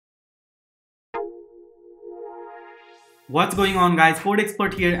What's going on, guys?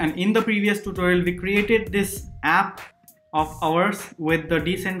 CodeXpert here, and in the previous tutorial we created this app of ours with the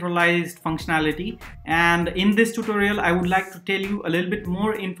decentralized functionality, and in this tutorial I would like to tell you a little bit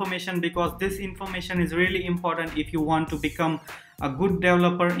more information because this information is really important if you want to become a good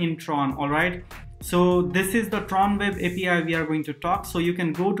developer in Tron. Alright, so this is the TronWeb API we are going to talk. So you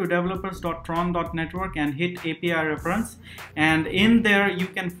can go to developers.tron.network and hit API reference, and in there you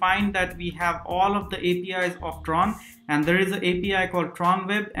can find that we have all of the APIs of Tron, and there is an API called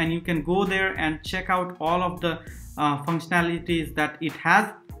TronWeb, and you can go there and check out all of the functionalities that it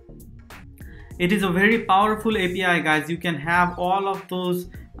has. It is a very powerful API, guys. You can have all of those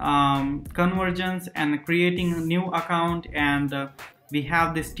conversions and creating a new account, and we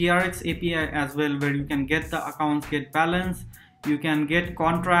have this TRX API as well, where you can get the accounts, get balance, you can get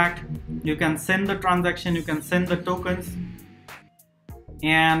contract, you can send the transaction, you can send the tokens,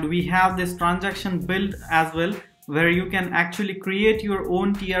 and we have this transaction build as well, where you can actually create your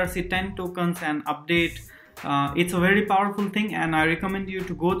own TRC10 tokens and update. It's a very powerful thing, and I recommend you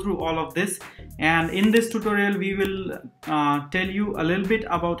to go through all of this. And in this tutorial we will tell you a little bit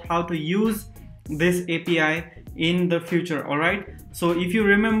about how to use this API in the future. Alright, so if you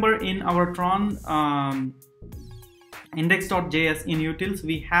remember, in our Tron index.js in utils,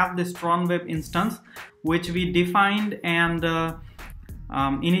 we have this TronWeb instance which we defined and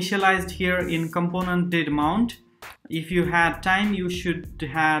initialized here in component did mount. If you had time, you should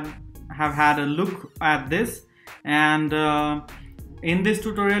have had a look at this, and in this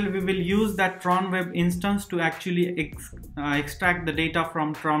tutorial we will use that TronWeb instance to actually extract the data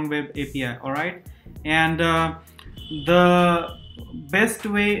from TronWeb API. Alright, and the best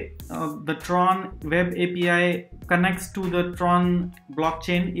way the TronWeb API connects to the Tron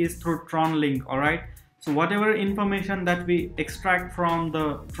blockchain is through Tron link. Alright, so whatever information that we extract from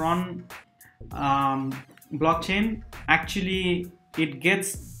the Tron blockchain, actually it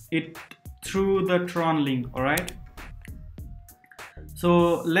gets it through the Tron link. Alright,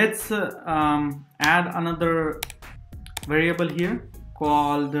 so let's add another variable here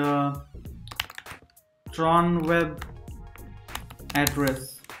called TronWeb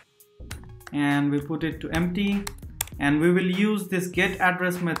address, and we put it to empty, and we will use this get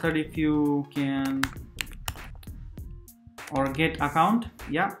address method, if you can, or get account,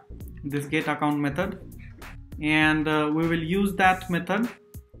 yeah, this get account method, and we will use that method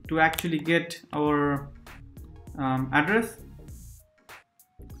to actually get our address.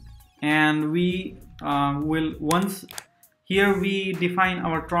 And we will, once here we define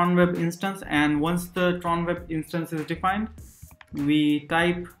our TronWeb instance, and once the TronWeb instance is defined, we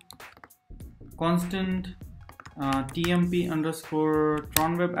type constant tmp underscore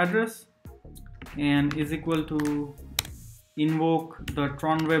TronWeb address, and is equal to invoke the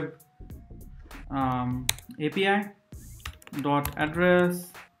TronWeb API dot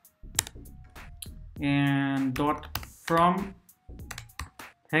address and dot from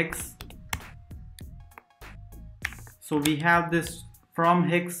hex. So we have this from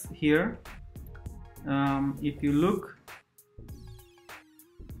hex here. If you look,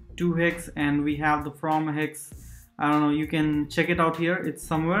 2 hex, and we have the from hex. I don't know, you can check it out here, it's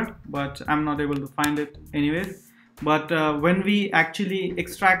somewhere, but I'm not able to find it anyways. But when we actually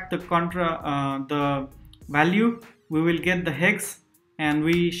extract the the value, we will get the hex, and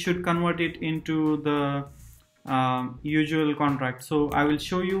we should convert it into the usual contract. So I will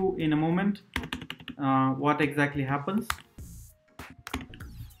show you in a moment what exactly happens.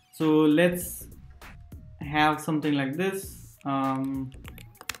 So let's have something like this.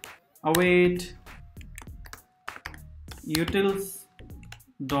 Await utils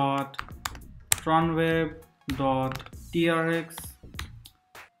dot tronweb dot trx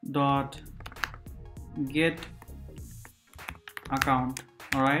dot get account.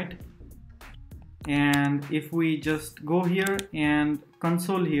 Alright, and if we just go here and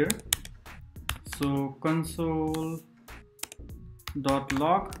console here, so console dot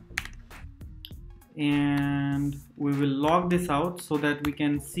log, and we will log this out so that we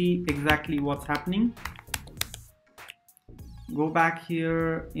can see exactly what's happening. Go back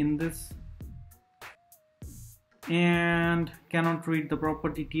here in this, and cannot read the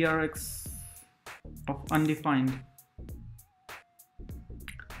property TRX of undefined.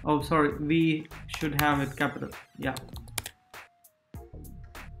 Oh, sorry, we should have it capital, yeah.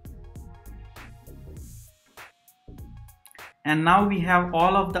 And now we have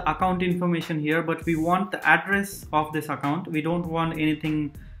all of the account information here, but we want the address of this account. We don't want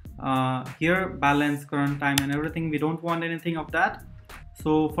anything here, balance, current time and everything. We don't want anything of that.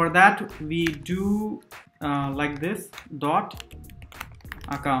 So for that we do like this, dot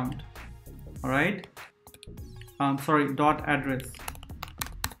account. All right, dot address,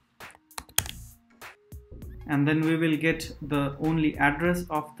 and then we will get the only address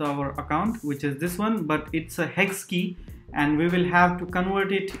of our account, which is this one, but it's a hex key, and we will have to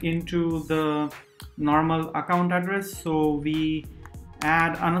convert it into the normal account address. So we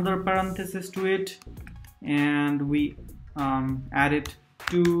add another parenthesis to it, and we add it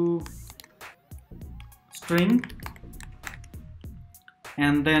to string,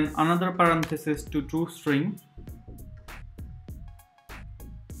 and then another parenthesis to toString,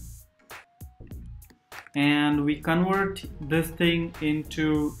 and we convert this thing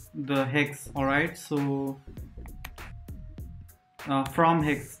into the hex. All right, so from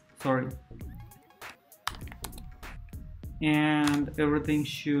hex, sorry, and everything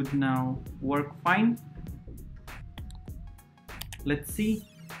should now work fine. Let's see.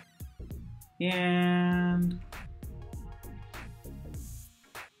 And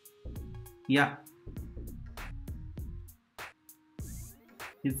yeah,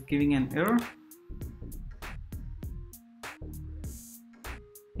 it's giving an error,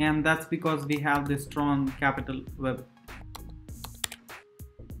 and that's because we have this Tron capital web.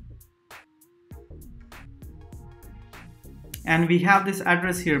 And we have this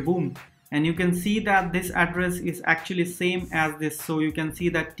address here, boom, and you can see that this address is actually same as this. So you can see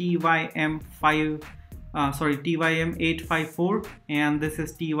that TYM854, and this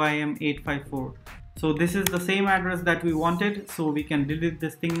is TYM854. So this is the same address that we wanted, so we can delete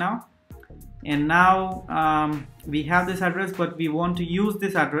this thing now. And now we have this address, but we want to use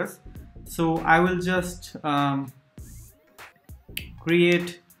this address, so I will just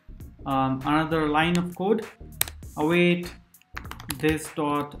create another line of code, await this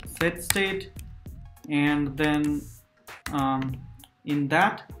dot set state, and then in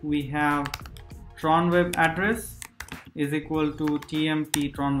that we have TronWeb address is equal to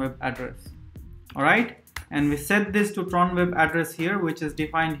tmp TronWeb address. All right, and we set this to TronWeb address here, which is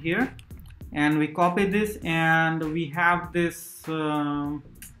defined here, and we copy this, and we have this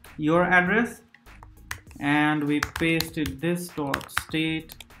your address, and we paste it this dot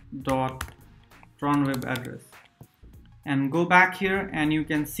state dot TronWeb address, and go back here, and you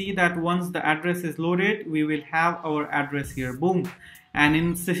can see that once the address is loaded, we will have our address here, boom. And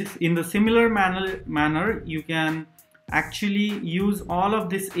in the similar manner you can actually use all of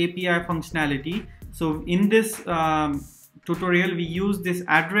this API functionality. So in this tutorial we use this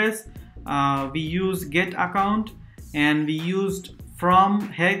address, we use get account, and we used from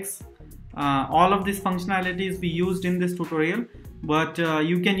hex. All of these functionalities we used in this tutorial, but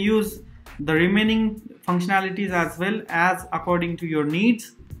you can use the remaining functionalities as well as according to your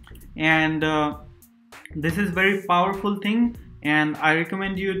needs. And this is very powerful thing, and I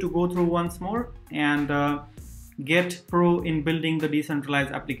recommend you to go through once more and get pro in building the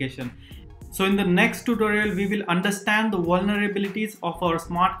decentralized application. So in the next tutorial we will understand the vulnerabilities of our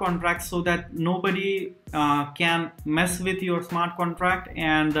smart contracts, so that nobody can mess with your smart contract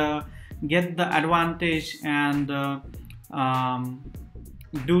and get the advantage and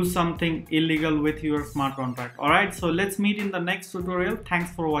do something illegal with your smart contract. All right, so let's meet in the next tutorial.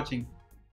 Thanks for watching.